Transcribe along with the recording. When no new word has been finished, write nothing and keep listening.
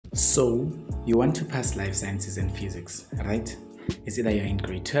So, you want to pass life sciences and physics, right? It's either you're in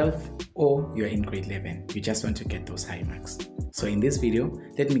grade 12 or you're in grade 11. You just want to get those high marks. So in this video,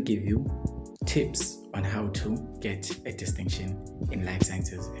 let me give you tips on how to get a distinction in life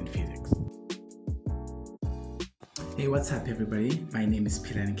sciences and physics. Hey, what's up everybody? My name is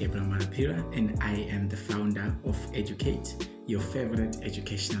Pilani Gabriel Marapira and I am the founder of Edu-ca-te, your favorite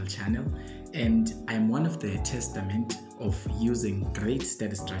educational channel, and I'm one of the testament of using great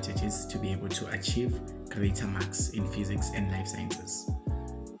study strategies to be able to achieve greater marks in physics and life sciences.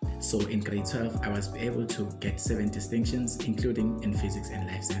 So in grade 12, I was able to get 7 distinctions, including in physics and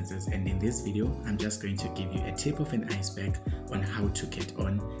life sciences. And in this video, I'm just going to give you a tip of an iceberg on how to get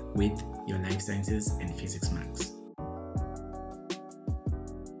on with your life sciences and physics marks.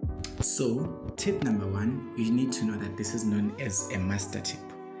 So tip number 1, you need to know that this is known as a master tip,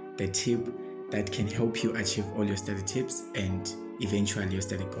 the tip that can help you achieve all your study tips and eventually your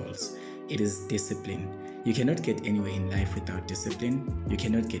study goals. It is discipline. You cannot get anywhere in life without discipline. You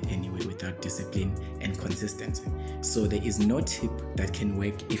cannot get anywhere without discipline and consistency. So there is no tip that can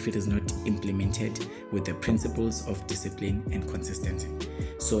work if it is not implemented with the principles of discipline and consistency.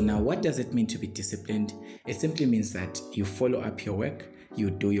 So now what does it mean to be disciplined? It simply means that you follow up your work, you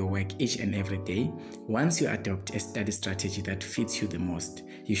do your work each and every day. Once you adopt a study strategy that fits you the most,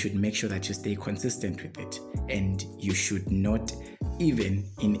 you should make sure that you stay consistent with it, and you should not even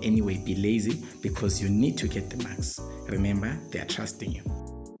in any way be lazy, because you need to get the marks. Remember, they are trusting you.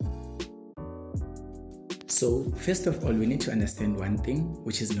 So first of all, we need to understand one thing,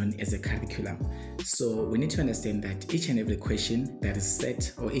 which is known as a curriculum. So we need to understand that each and every question that is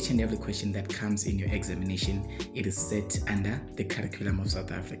set, or each and every question that comes in your examination, it is set under the curriculum of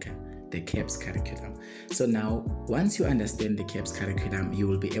South Africa, the CAPS curriculum. So now, once you understand the CAPS curriculum, you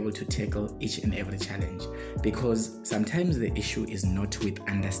will be able to tackle each and every challenge, because sometimes the issue is not with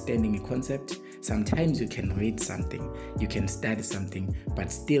understanding a concept. Sometimes you can read something, you can study something,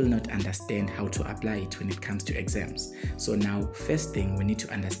 but still not understand how to apply it when it comes to exams. So now, first thing, we need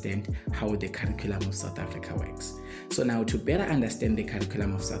to understand how the curriculum of South Africa works. So now, to better understand the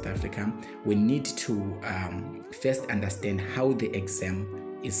curriculum of South Africa, we need to first understand how the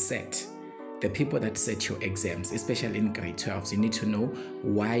exam is set. The people that set your exams, especially in grade 12, you need to know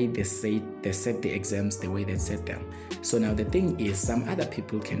why they set the exams the way they set them. So now the thing is, some other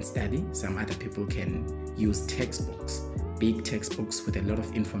people can study, some other people can use textbooks, big textbooks with a lot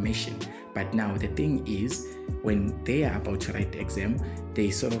of information. But now the thing is, when they are about to write the exam,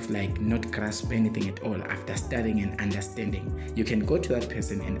 they sort of like not grasp anything at all after studying and understanding. You can go to that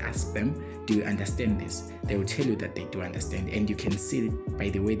person and ask them, do you understand this? They will tell you that they do understand, and you can see it by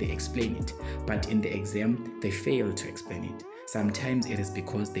the way they explain it. But in the exam, they fail to explain it. Sometimes it is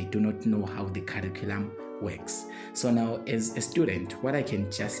because they do not know how the curriculum works. So now, as a student, what I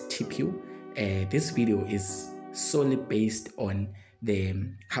can just tip you, this video is solely based on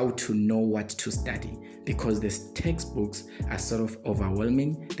how to know what to study, because the textbooks are sort of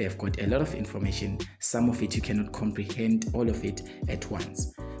overwhelming. They've got a lot of information. Some of it you cannot comprehend all of it at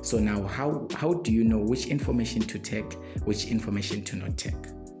once. So now how do you know which information to take, which information to not take?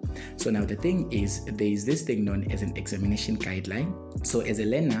 So now the thing is, there is this thing known as an examination guideline. So as a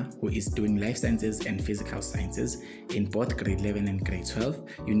learner who is doing life sciences and physical sciences in both grade 11 and grade 12,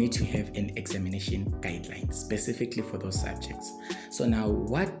 you need to have an examination guideline specifically for those subjects. So now,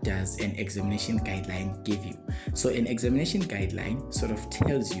 what does an examination guideline give you? So an examination guideline sort of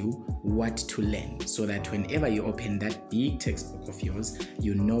tells you what to learn, so that whenever you open that big textbook of yours,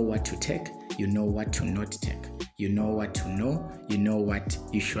 you know what to take, you know what to not take. You know what to know, you know what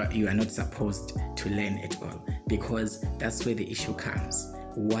you are not supposed to learn at all, because that's where the issue comes.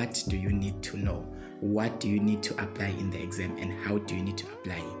 What do you need to know? What do you need to apply in the exam, and how do you need to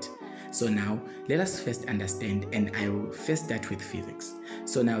apply it? So now, let us first understand, and I will first start with physics.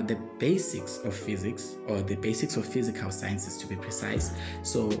 So now, the basics of physics, or the basics of physical sciences to be precise.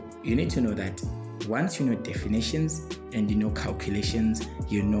 So you need to know that once you know definitions and you know calculations,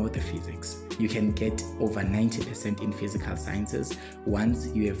 you know the physics. You can get over 90% in physical sciences once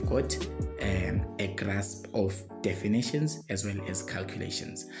you have got a grasp of definitions as well as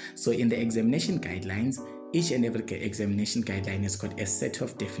calculations. So in the examination guidelines, each and every examination guideline has got a set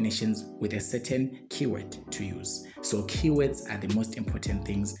of definitions with a certain keyword to use. So keywords are the most important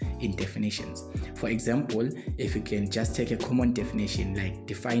things in definitions. For example, if you can just take a common definition like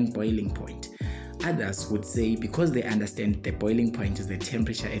define boiling point, others would say, because they understand the boiling point is the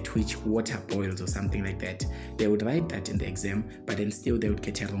temperature at which water boils or something like that, they would write that in the exam, but then still they would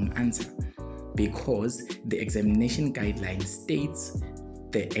get a wrong answer, because the examination guideline states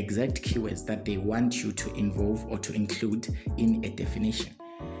the exact keywords that they want you to involve or to include in a definition.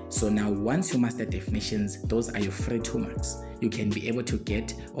 So now once you master definitions, those are your free 2 marks. You can be able to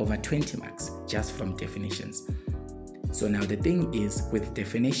get over 20 marks just from definitions. So now the thing is, with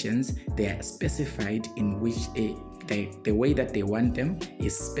definitions, they are specified in which the way that they want them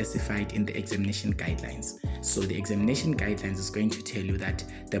is specified in the examination guidelines. So the examination guidelines is going to tell you that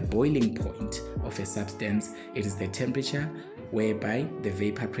the boiling point of a substance, it is the temperature whereby the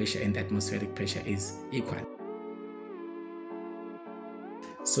vapor pressure and the atmospheric pressure is equal.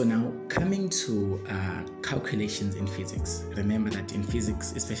 So now coming to calculations in physics. Remember that in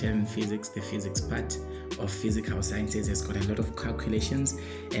physics, especially in physics, the physics part of physical sciences has got a lot of calculations,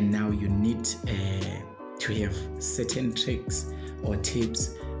 and now you need to have certain tricks or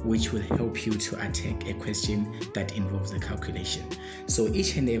tips which will help you to attack a question that involves a calculation. So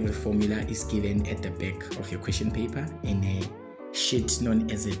each and every formula is given at the back of your question paper in a sheet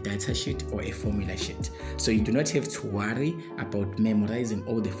known as a data sheet or a formula sheet. So you do not have to worry about memorizing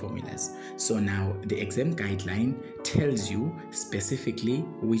all the formulas. So now the exam guideline tells you specifically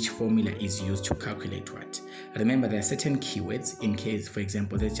which formula is used to calculate what. Remember, there are certain keywords in case, for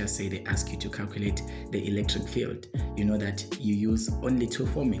example, let's just say they ask you to calculate the electric field. You know that you use only 2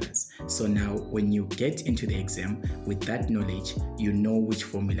 formulas. So now when you get into the exam with that knowledge, you know which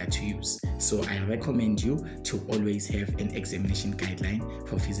formula to use. So I recommend you to always have an examination guideline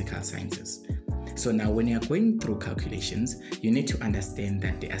for physical sciences. So now when you are going through calculations, you need to understand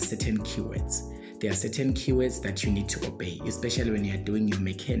that there are certain keywords. There are certain keywords that you need to obey, especially when you are doing your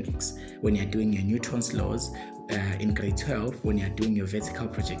mechanics, when you are doing your Newton's laws, in grade 12, when you are doing your vertical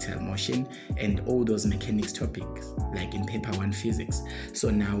projectile motion and all those mechanics topics, like in paper 1 physics. So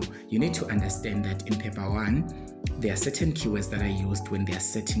now you need to understand that in paper 1, there are certain keywords that are used when they are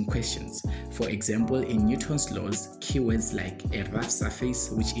setting questions. For example, in Newton's laws, keywords like a rough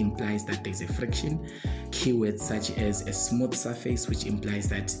surface, which implies that there's a friction, keywords such as a smooth surface, which implies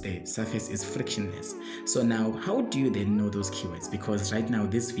that the surface is frictionless. So now, how do you then know those keywords? Because right now,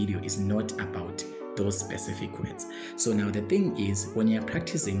 this video is not about those specific words. So now the thing is, when you're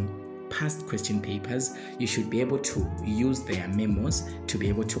practicing past question papers, you should be able to use their memos to be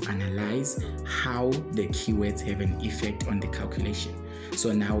able to analyze how the keywords have an effect on the calculation.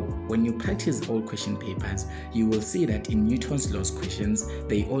 So now when you practice all question papers, you will see that in Newton's laws questions,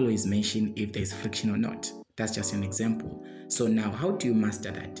 they always mention if there's friction or not. That's just an example. So now how do you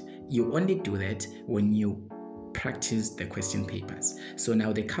master that? You only do that when you practice the question papers. So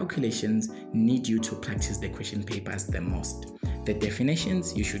now the calculations need you to practice the question papers the most. The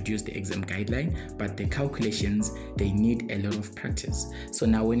definitions, you should use the exam guideline, but the calculations, they need a lot of practice. So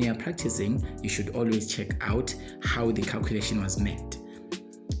now when you are practicing, you should always check out how the calculation was made,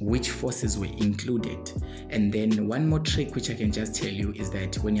 which forces were included. And then one more trick which I can just tell you is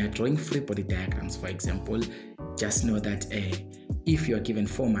that when you are drawing free body diagrams, for example, just know that if you are given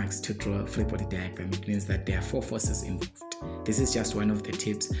 4 marks to draw a free body diagram, it means that there are 4 forces involved. This is just one of the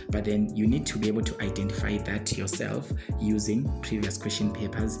tips, but then you need to be able to identify that yourself using previous question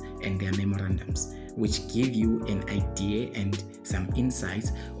papers and their memorandums, which give you an idea and some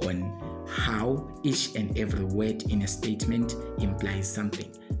insights on how each and every word in a statement implies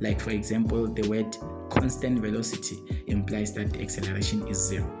something. Like for example, the word constant velocity implies that the acceleration is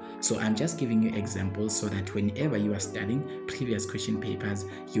 0. So I'm just giving you examples so that whenever you are studying previous question papers,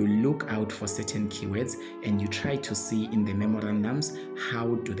 you look out for certain keywords and you try to see in the memorandums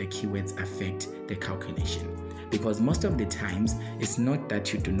how do the keywords affect the calculation. Because most of the times, it's not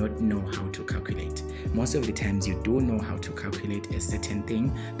that you do not know how to calculate. Most of the times you do know how to calculate a certain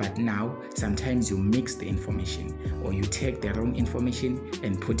thing, but now sometimes you mix the information or you take the wrong information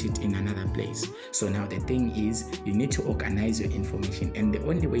and put it in another place. So now the thing is, you need to organize your information, and the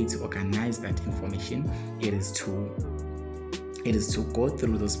only way to organize that information is to go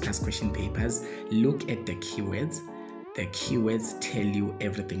through those past question papers, look at the keywords. The keywords tell you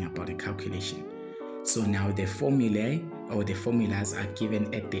everything about the calculation. So now the formulae or the formulas are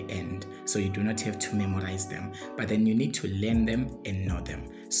given at the end, so you do not have to memorize them, but then you need to learn them and know them.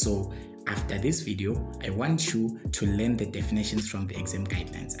 So after this video, I want you to learn the definitions from the exam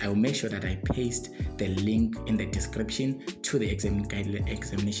guidelines. I will make sure that I paste the link in the description to the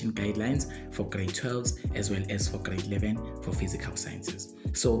examination guidelines for grade 12s as well as for grade 11 for physical sciences.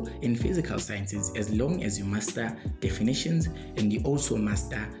 So in physical sciences, as long as you master definitions and you also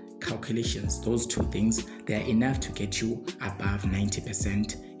master calculations, those 2 things, they are enough to get you above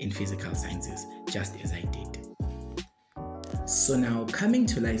 90% in physical sciences, just as I did. So now coming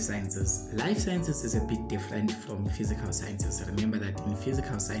to life sciences is a bit different from physical sciences. Remember that in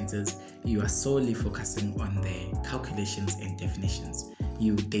physical sciences, you are solely focusing on the calculations and definitions.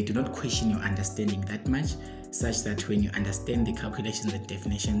 they do not question your understanding that much, such that when you understand the calculations and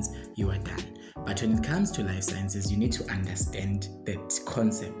definitions, you are done. But when it comes to life sciences, you need to understand that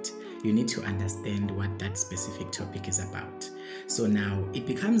concept. You need to understand what that specific topic is about. So now it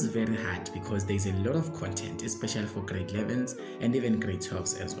becomes very hard because there's a lot of content, especially for grade 11s and even grade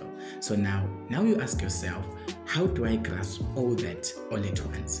 12s as well. So now you ask yourself, how do I grasp all that all at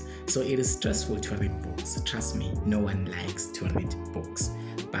once? So it is stressful to read books. Trust me, no one likes to read books,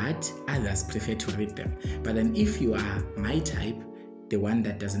 but others prefer to read them. But then if you are my type, the one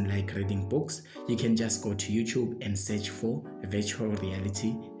that doesn't like reading books, you can just go to YouTube and search for virtual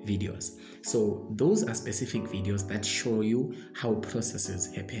reality videos. So those are specific videos that show you how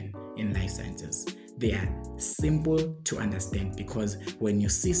processes happen in life sciences. They are simple to understand because when you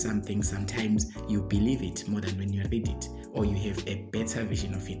see something, sometimes you believe it more than when you read it, or you have a better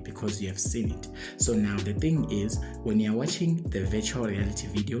vision of it because you have seen it. So now the thing is, when you're watching the virtual reality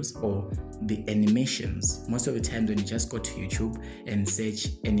videos or the animations, most of the time when you just go to YouTube and search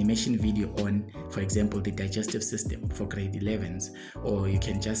animation video on, for example, the digestive system for grade 11s, or you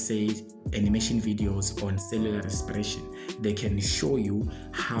can just say animation videos on cellular respiration, they can show you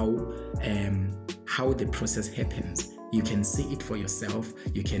how the process happens. You can see it for yourself.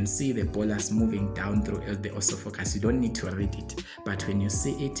 You can see the bolus moving down through the esophagus. You don't need to read it, but when you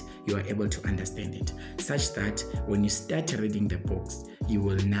see it, you are able to understand it, such that when you start reading the books, you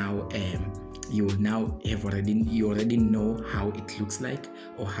already know how it looks like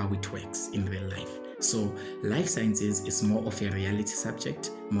or how it works in real life. So life sciences is more of a reality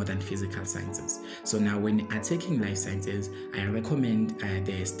subject more than physical sciences. So now when you are taking life sciences, I recommend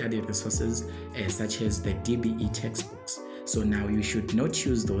the study resources such as the DBE textbooks. So now you should not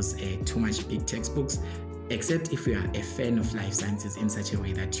use those too much big textbooks, except if you are a fan of life sciences in such a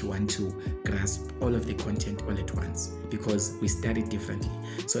way that you want to grasp all of the content all at once, because we study differently.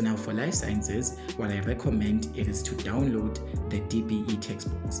 So now for life sciences, what I recommend is to download the DBE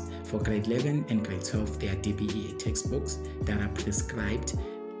textbooks. For grade 11 and grade 12, there are DBE textbooks that are prescribed,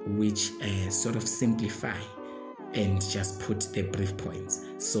 which sort of simplify and just put the brief points.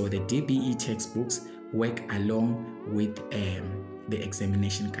 So the DBE textbooks work along with the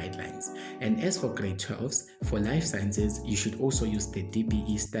examination guidelines. And as for grade 12s, for life sciences, you should also use the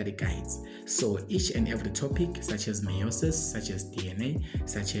DBE study guides. So each and every topic, such as meiosis, such as DNA,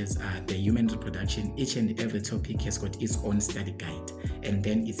 such as the human reproduction, each and every topic has got its own study guide, and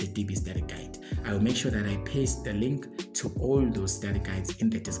then it's a DB study guide. I will make sure that I paste the link to all those study guides in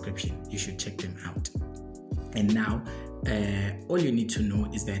the description. You should check them out. And now, all you need to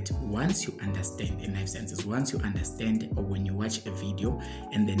know is that once you understand in life sciences, once you understand, or when you watch a video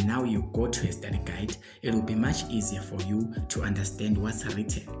and then now you go to a study guide, it will be much easier for you to understand what's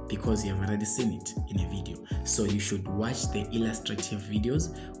written because you have already seen it in a video. So you should watch the illustrative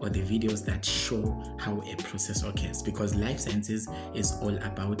videos or the videos that show how a process occurs, because life sciences is all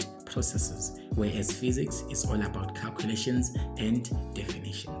about processes, whereas physics is all about calculations and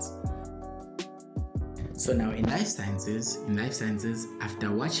definitions. So now in life sciences,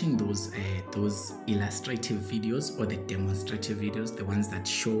 after watching those illustrative videos or the demonstrative videos, the ones that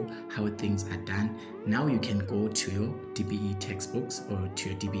show how things are done, now you can go to your DBE textbooks or to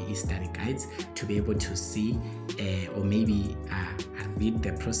your DBE study guides to be able to see or maybe read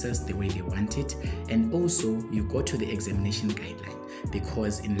the process the way they want it. And also you go to the examination guideline,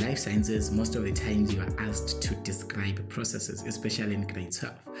 because in life sciences, most of the times you are asked to describe processes, especially in grade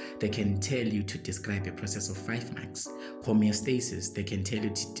 12. They can tell you to describe a process of 5 marks. Homeostasis, they can tell you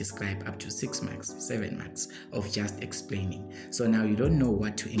to describe up to 6 marks, 7 marks of just explaining. So now you don't know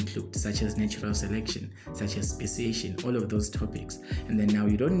what to include, such as natural selection, such as speciation, all of those topics. And then now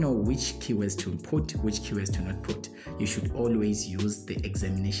you don't know which keywords to put, which keywords to not put. You should always use the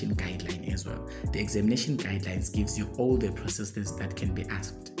examination guideline as well. The examination guidelines gives you all the processes that can be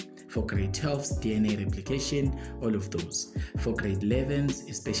asked. For grade 12's DNA replication, all of those. For grade 11's,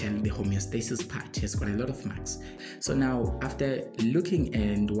 especially the homeostasis part, has got a lot of marks. So now, after looking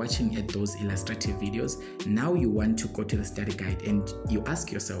and watching at those illustrative videos, now you want to go to the study guide and you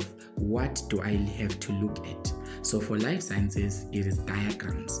ask yourself, what do I have to look at? So for life sciences, it is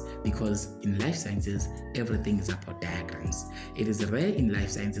diagrams, because in life sciences, everything is about diagrams. It is rare in life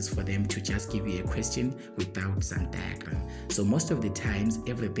sciences for them to just give you a question without some diagram. So most of the times,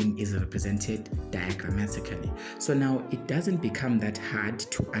 everything is represented diagrammatically. So now it doesn't become that hard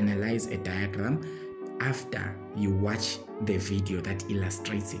to analyze a diagram after you watch the video that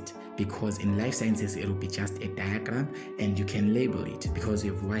illustrates it, because in life sciences it will be just a diagram and you can label it because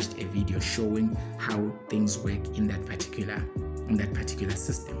you've watched a video showing how things work in that particular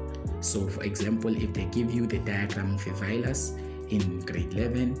system. So for example, if they give you the diagram of a virus, in grade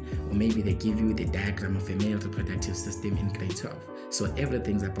 11, or maybe they give you the diagram of a male reproductive system in grade 12. So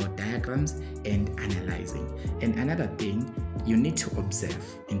everything's about diagrams and analyzing. And another thing, you need to observe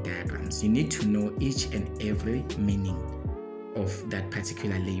in diagrams. You need to know each and every meaning of that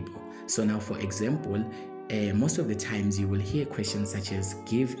particular label. So now, for example, most of the times you will hear questions such as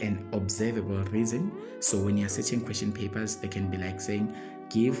give an observable reason. So when you're searching question papers, they can be like saying,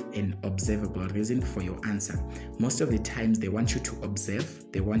 give an observable reason for your answer. Most of the times they want you to observe,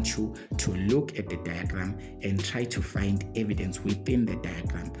 they want you to look at the diagram and try to find evidence within the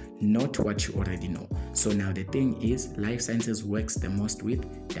diagram, not what you already know. So now the thing is, life sciences works the most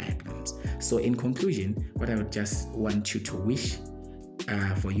with diagrams. So in conclusion, what I would just want you to wish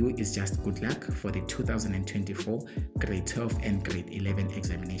for you is just good luck for the 2024 grade 12 and grade 11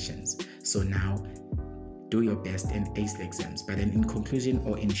 examinations. So now do your best and ace the exams. But then in conclusion,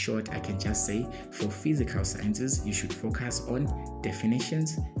 or in short, I can just say for physical sciences, you should focus on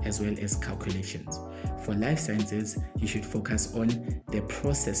definitions as well as calculations. For life sciences, you should focus on the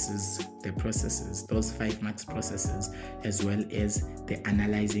processes, those 5 marks processes, as well as the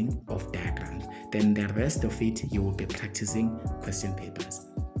analyzing of diagrams. Then the rest of it, you will be practicing question papers.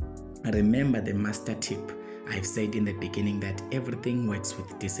 Remember the master tip. I've said in the beginning that everything works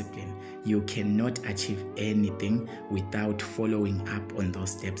with discipline. You cannot achieve anything without following up on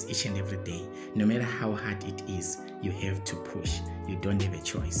those steps each and every day. No matter how hard it is, you have to push. You don't have a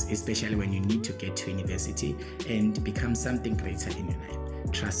choice, especially when you need to get to university and become something greater in your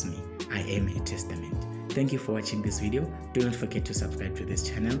life. Trust me, I am a testament. Thank you for watching this video. Do not forget to subscribe to this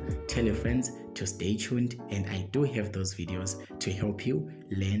channel. Tell your friends to stay tuned, and I do have those videos to help you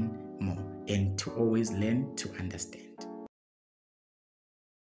learn more and to always learn to understand.